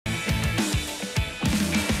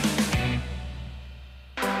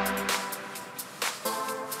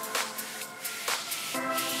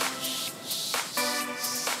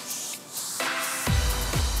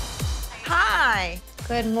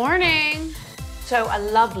Good morning. So a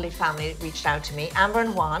lovely family reached out to me, Amber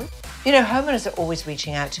and Juan. You know, homeowners are always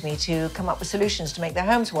reaching out to me to come up with solutions to make their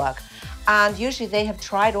homes work. And usually they have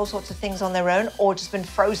tried all sorts of things on their own or just been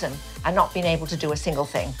frozen and not been able to do a single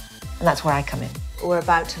thing. And that's where I come in. We're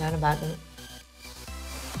about to learn about them.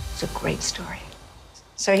 It's a great story.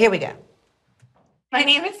 So here we go. My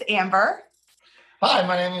name is Amber. Hi,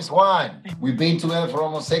 my name is Juan. We've been together for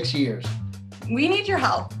almost 6 years. We need your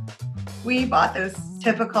help. We bought this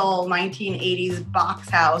typical 1980s box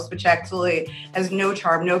house, which actually has no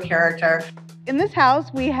charm, no character. In this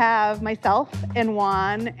house, we have myself and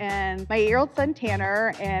Juan and my 8-year-old son,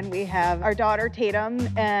 Tanner, and we have our daughter, Tatum,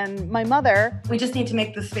 and my mother. We just need to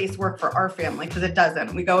make the space work for our family because it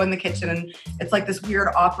doesn't. We go in the kitchen and it's like this weird,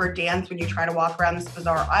 awkward dance when you try to walk around this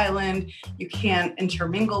bizarre island. You can't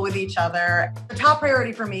intermingle with each other. The top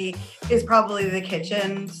priority for me is probably the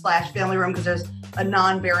kitchen/family room because there's a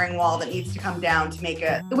non-bearing wall that needs to come down to make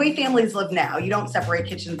it the way families live now. You don't separate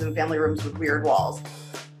kitchens and family rooms with weird walls.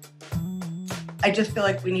 I just feel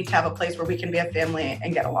like we need to have a place where we can be a family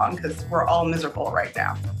and get along because we're all miserable right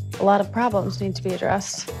now. A lot of problems need to be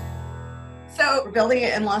addressed. So we're building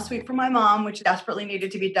an in-law suite for my mom, which desperately needed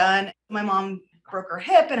to be done. My mom broke her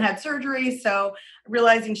hip and had surgery, so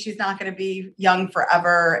realizing she's not going to be young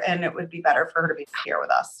forever and it would be better for her to be here with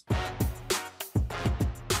us.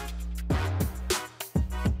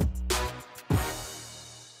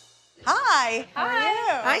 Hi. How are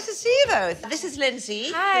you? Nice to see you both. This is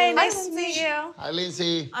Lindsay. Hi, nice to meet you. Hi,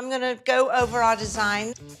 Lindsay. I'm gonna go over our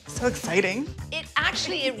design. So exciting. It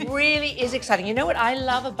really is exciting. You know what I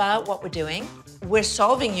love about what we're doing? We're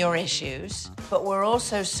solving your issues, but we're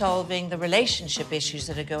also solving the relationship issues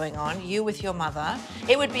that are going on, you with your mother.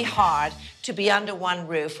 It would be hard to be under one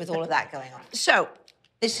roof with all of that going on. So,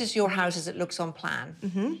 this is your house as it looks on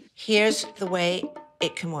plan. Here's the way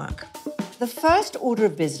it can work. The first order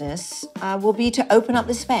of business will be to open up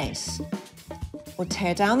the space. We'll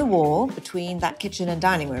tear down the wall between that kitchen and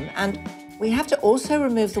dining room, and we have to also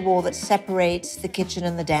remove the wall that separates the kitchen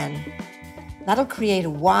and the den. That'll create a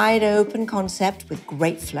wide open concept with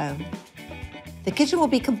great flow. The kitchen will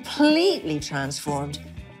be completely transformed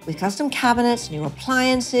with custom cabinets, new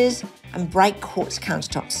appliances, and bright quartz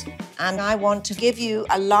countertops. And I want to give you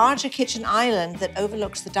a larger kitchen island that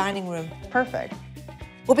overlooks the dining room. Perfect.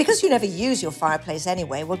 Well, because you never use your fireplace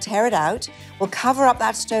anyway, we'll tear it out, we'll cover up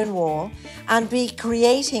that stone wall, and be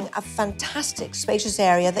creating a fantastic spacious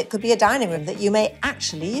area that could be a dining room that you may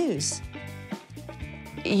actually use.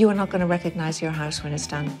 You are not going to recognize your house when it's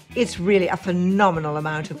done. It's really a phenomenal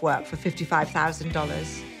amount of work for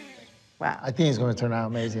 $55,000. Wow. I think it's going to turn out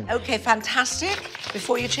amazing. Okay, fantastic.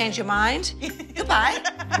 Before you change your mind, goodbye.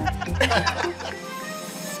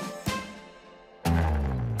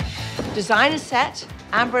 Design is set.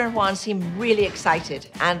 Amber and Juan seem really excited,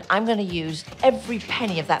 and I'm going to use every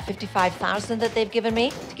penny of that $55,000 that they've given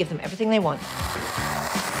me to give them everything they want.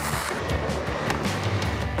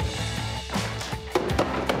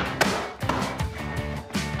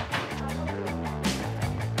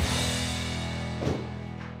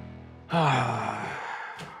 Hi.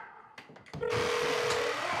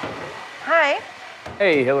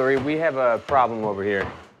 Hey, Hilary, we have a problem over here.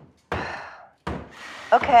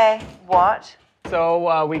 Okay, what?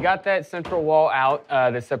 So we got that central wall out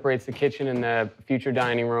that separates the kitchen and the future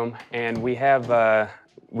dining room, and we have a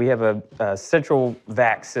central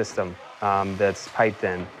vac system that's piped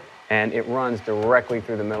in, and it runs directly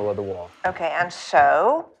through the middle of the wall. Okay, and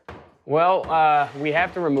so? Well, we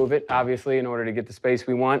have to remove it, obviously, in order to get the space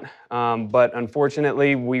we want, but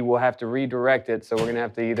unfortunately, we will have to redirect it, so we're gonna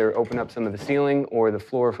have to either open up some of the ceiling or the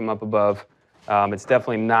floor from up above. It's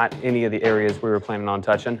definitely not any of the areas we were planning on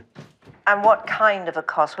touching. And what kind of a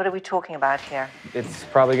cost? What are we talking about here? It's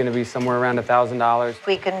probably going to be somewhere around $1,000. If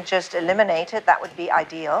we can just eliminate it, that would be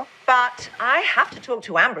ideal. But I have to talk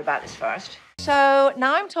to Amber about this first. So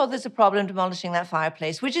now I'm told there's a problem demolishing that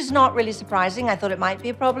fireplace, which is not really surprising. I thought it might be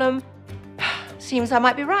a problem. Seems I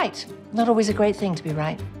might be right. Not always a great thing to be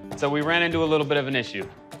right. So we ran into a little bit of an issue.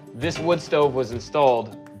 This wood stove was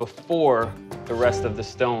installed before the rest of the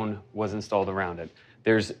stone was installed around it.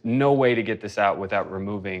 There's no way to get this out without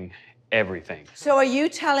removing everything. So are you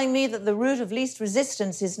telling me that the route of least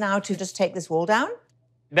resistance is now to just take this wall down?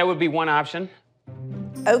 That would be one option.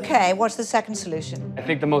 Okay, what's the second solution? I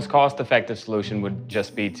think the most cost-effective solution would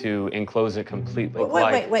just be to enclose it completely.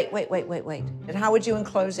 Wait. And how would you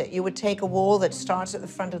enclose it? You would take a wall that starts at the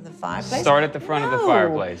front of the fireplace? Start at the front of the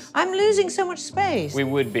fireplace. I'm losing so much space. We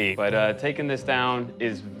would be, but taking this down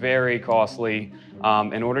is very costly.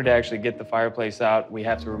 In order to actually get the fireplace out, we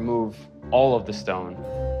have to remove all of the stone.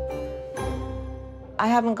 I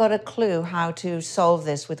haven't got a clue how to solve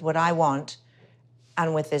this with what I want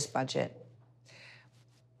and with this budget.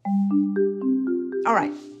 All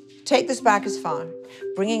right, take this back as far.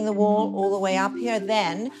 Bringing the wall all the way up here,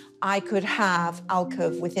 then I could have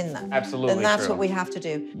alcove within that. Absolutely Then that's true. what we have to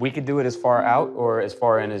do. We could do it as far out or as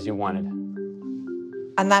far in as you wanted.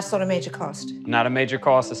 And that's not a major cost. Not a major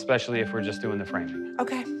cost, especially if we're just doing the framing.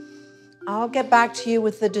 Okay. I'll get back to you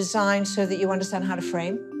with the design so that you understand how to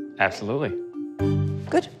frame. Absolutely.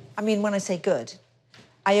 Good. I mean, when I say good,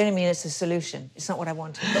 I only mean it's a solution. It's not what I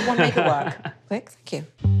wanted, but we'll make it work. Quick, thank you.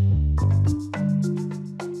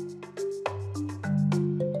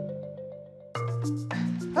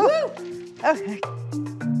 Oh, okay.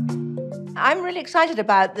 I'm really excited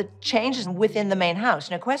about the changes within the main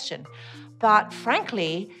house, no question. But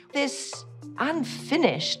frankly, this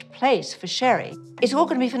unfinished place for Sherry is all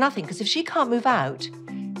going to be for nothing, because if she can't move out,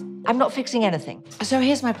 I'm not fixing anything. So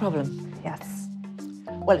here's my problem. Yes.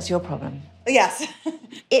 Well, it's your problem. Yes.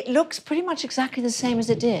 It looks pretty much exactly the same as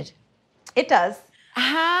it did. It does.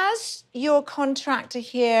 Has your contractor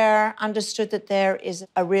here understood that there is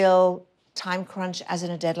a real time crunch, as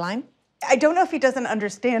in a deadline? I don't know if he doesn't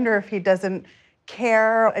understand or if he doesn't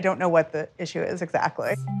care. I don't know what the issue is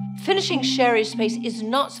exactly. Finishing Sherry's space is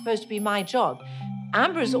not supposed to be my job.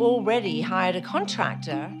 Amber's already hired a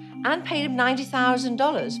contractor and paid him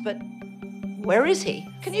 $90,000, but where is he?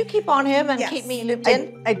 Can you keep on him and keep me looped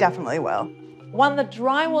in? I definitely will. When the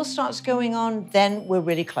drywall starts going on, then we're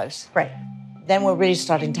really close. Right. Then we're really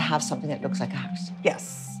starting to have something that looks like a house.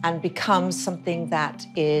 Yes. And becomes something that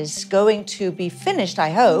is going to be finished,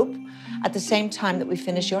 I hope, at the same time that we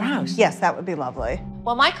finish your house. Yes, that would be lovely.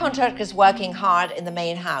 While my contractor is working hard in the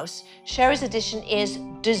main house, Sherry's addition is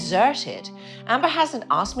deserted. Amber hasn't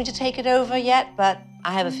asked me to take it over yet, but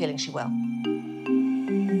I have a feeling she will.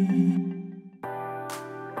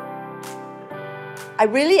 I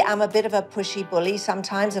really am a bit of a pushy bully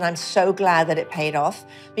sometimes, and I'm so glad that it paid off,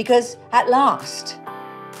 because at last,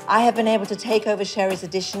 I have been able to take over Sherry's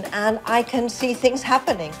addition and I can see things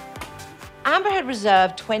happening. Amber had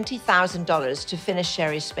reserved $20,000 to finish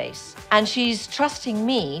Sherry's space, and she's trusting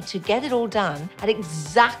me to get it all done at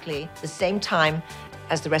exactly the same time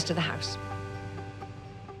as the rest of the house.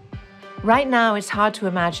 Right now, it's hard to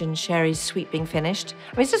imagine Sherry's suite being finished.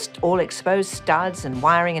 I mean, it's just all exposed studs and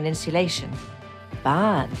wiring and insulation.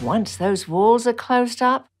 But once those walls are closed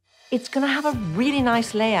up, it's gonna have a really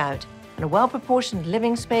nice layout and a well-proportioned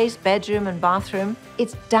living space, bedroom and bathroom.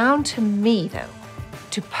 It's down to me, though,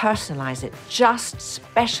 to personalize it just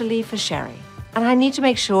specially for Sherry. And I need to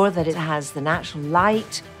make sure that it has the natural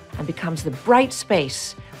light and becomes the bright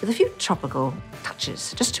space with a few tropical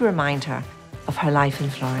touches, just to remind her of her life in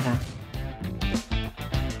Florida.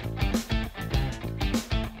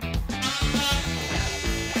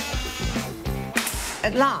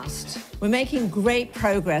 At last, we're making great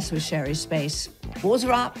progress with Sherry's space. Walls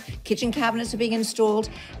are up, kitchen cabinets are being installed.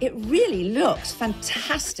 It really looks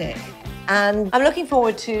fantastic. And I'm looking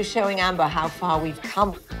forward to showing Amber how far we've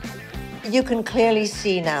come. You can clearly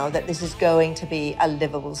see now that this is going to be a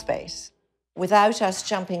livable space. Without us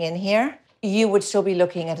jumping in here, you would still be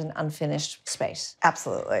looking at an unfinished space.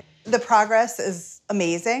 Absolutely. The progress is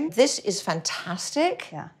amazing. This is fantastic.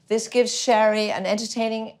 Yeah. This gives Sherry an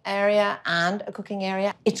entertaining area and a cooking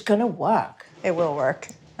area. It's gonna work. It will work.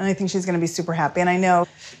 And I think she's gonna be super happy. And I know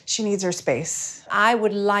she needs her space. I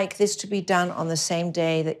would like this to be done on the same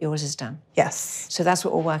day that yours is done. Yes. So that's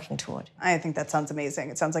what we're working toward. I think that sounds amazing.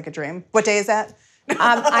 It sounds like a dream. What day is that?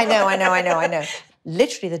 I know.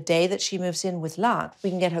 Literally the day that she moves in with luck,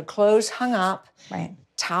 we can get her clothes hung up, Right.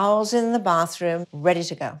 towels in the bathroom, ready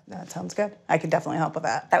to go. That sounds good. I could definitely help with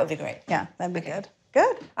that. That would be great. Yeah, that'd be good.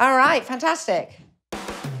 Good. All right, fantastic.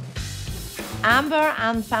 Amber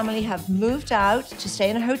and family have moved out to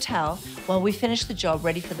stay in a hotel while we finish the job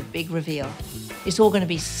ready for the big reveal. It's all going to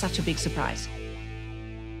be such a big surprise.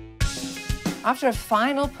 After a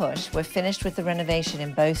final push, we're finished with the renovation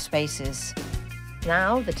in both spaces.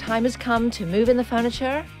 Now the time has come to move in the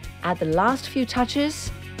furniture, add the last few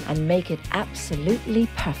touches, and make it absolutely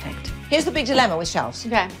perfect. Here's the big dilemma with shelves.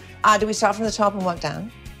 Okay. Do we start from the top and work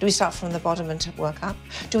down? Do we start from the bottom and work up?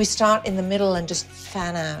 Do we start in the middle and just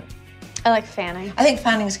fan out? I like fanning. I think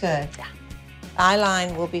fanning's good. Yeah.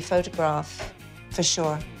 Eyeline will be photographed for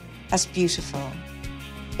sure. That's beautiful.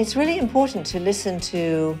 It's really important to listen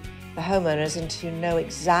to the homeowners and to know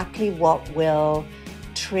exactly what will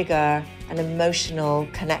trigger an emotional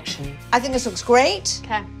connection. I think this looks great.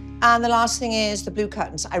 Okay. And the last thing is the blue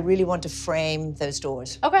curtains. I really want to frame those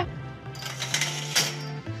doors. Okay.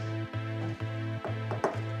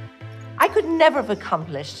 I could never have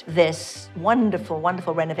accomplished this wonderful,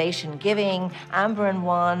 wonderful renovation, giving Amber and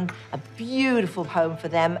Juan a beautiful home for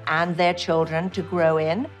them and their children to grow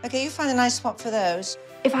in. Okay, you find a nice spot for those.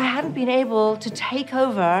 If I hadn't been able to take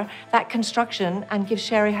over that construction and give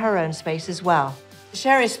Sherry her own space as well.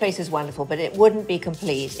 Sherry's space is wonderful, but it wouldn't be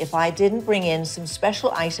complete if I didn't bring in some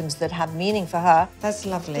special items that have meaning for her. That's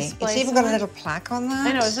lovely. Display It's even got a somewhere? little plaque on that.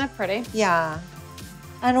 I know, isn't that pretty? Yeah.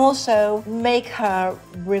 And also make her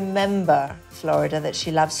remember Florida that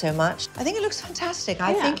she loves so much. I think it looks fantastic.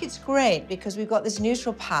 I think it's great because we've got this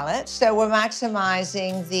neutral palette. So we're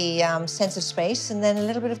maximizing the sense of space and then a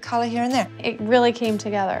little bit of color here and there. It really came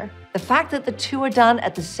together. The fact that the two are done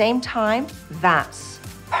at the same time, that's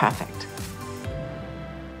perfect.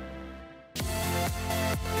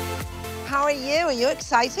 How are you? Are you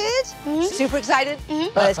excited? Super excited?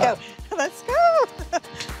 Let's go. Let's go.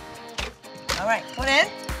 All right, come on in.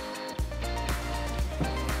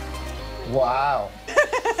 Wow.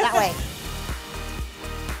 That way.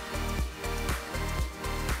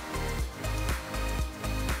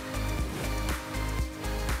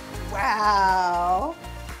 Wow.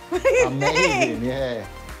 What do you Amazing, think? yeah.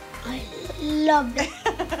 Love it.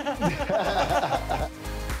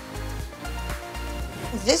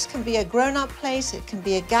 This can be a grown-up place. It can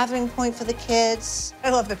be a gathering point for the kids. I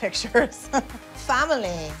love the pictures.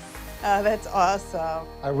 Family. Oh, that's awesome.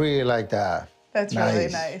 I really like that. That's really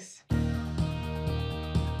nice.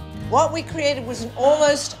 What we created was an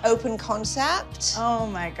almost open concept. Oh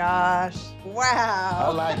my gosh. I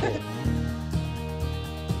Wow. like it.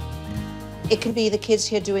 It can be the kids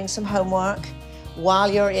here doing some homework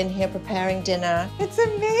while you're in here preparing dinner. It's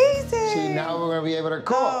amazing. See, now we're gonna be able to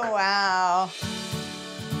cook. Oh, wow.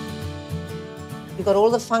 You've got all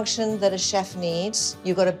the function that a chef needs.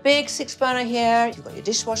 You've got a big 6-burner here. You've got your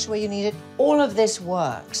dishwasher where you need it. All of this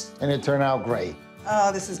works. And it turned out great.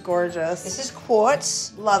 Oh, this is gorgeous. This is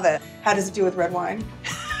quartz. Love it. How does it do with red wine?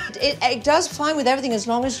 It does fine with everything as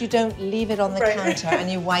long as you don't leave it on the Right. counter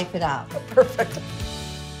and you wipe it up. Perfect.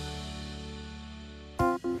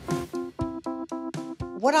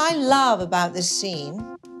 What I love about this scene,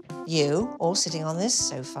 you all sitting on this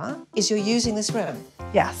sofa, is you're using this room.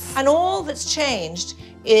 Yes. And all that's changed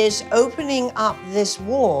is opening up this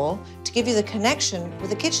wall to give you the connection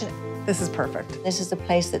with the kitchen. This is perfect. This is the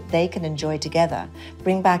place that they can enjoy together,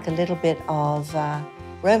 bring back a little bit of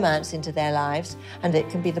romance into their lives, and it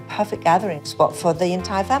can be the perfect gathering spot for the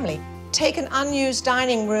entire family. Take an unused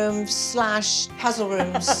dining room slash puzzle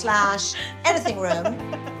room slash anything room,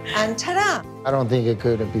 and ta-da! I don't think it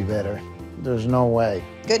could be better. There's no way.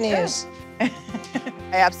 Good news. I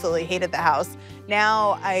absolutely hated the house.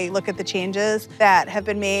 Now I look at the changes that have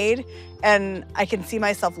been made and I can see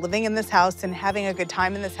myself living in this house and having a good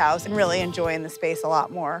time in this house and really enjoying the space a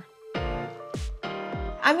lot more.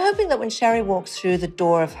 I'm hoping that when Sherry walks through the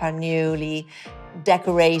door of her newly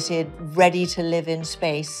decorated, ready to live in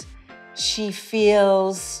space, she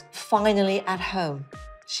feels finally at home.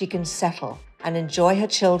 She can settle and enjoy her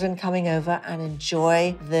children coming over and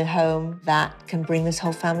enjoy the home that can bring this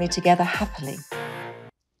whole family together happily.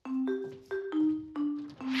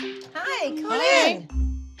 Hi, come on in.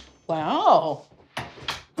 Wow.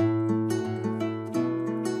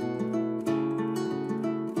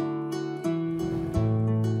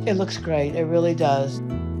 It looks great. It really does.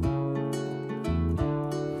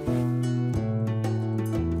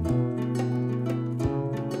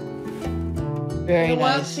 Very It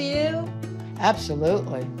works nice. for you?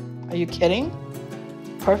 Absolutely. Are you kidding?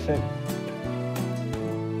 Perfect.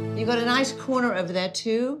 You got a nice corner over there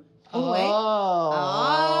too. Oh, wait. Oh.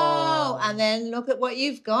 Oh, and then look at what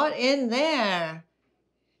you've got in there.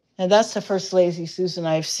 And that's the first Lazy Susan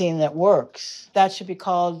I've seen that works. That should be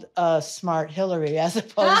called Smart Hilary as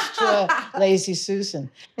opposed to Lazy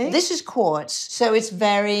Susan. This is quartz, so it's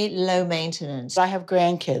very low maintenance. I have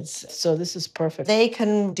grandkids, so this is perfect. They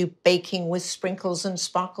can do baking with sprinkles and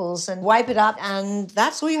sparkles and wipe it up, and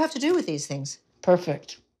that's all you have to do with these things.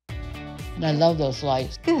 Perfect. And I love those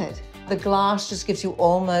lights. Good. The glass just gives you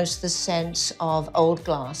almost the sense of old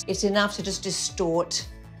glass. It's enough to just distort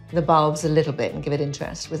the bulbs a little bit and give it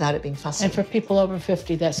interest without it being fussy. And for people over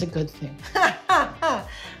 50, that's a good thing.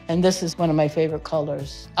 And this is one of my favorite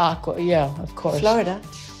colors. Aqua, yeah, of course. Florida.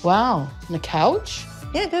 Wow, and the couch?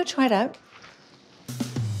 Yeah, go try it out.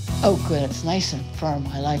 Oh, good, it's nice and firm.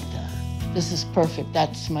 I like that. This is perfect.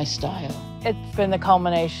 That's my style. It's been the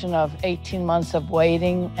culmination of 18 months of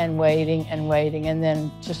waiting and waiting and waiting, and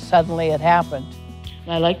then just suddenly it happened.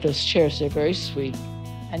 And I like those chairs. They're very sweet.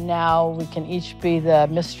 And now we can each be the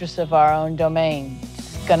mistress of our own domain.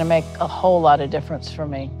 It's gonna make a whole lot of difference for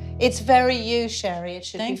me. It's very you, Sherry. It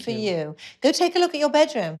should Thank be for you. you. Go take a look at your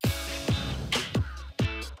bedroom.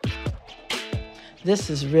 This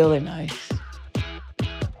is really nice.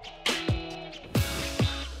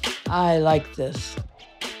 I like this.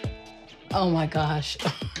 Oh my gosh.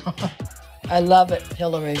 I love it,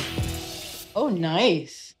 Hilary. Oh,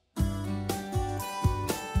 nice.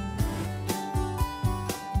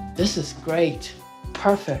 This is great.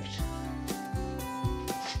 Perfect.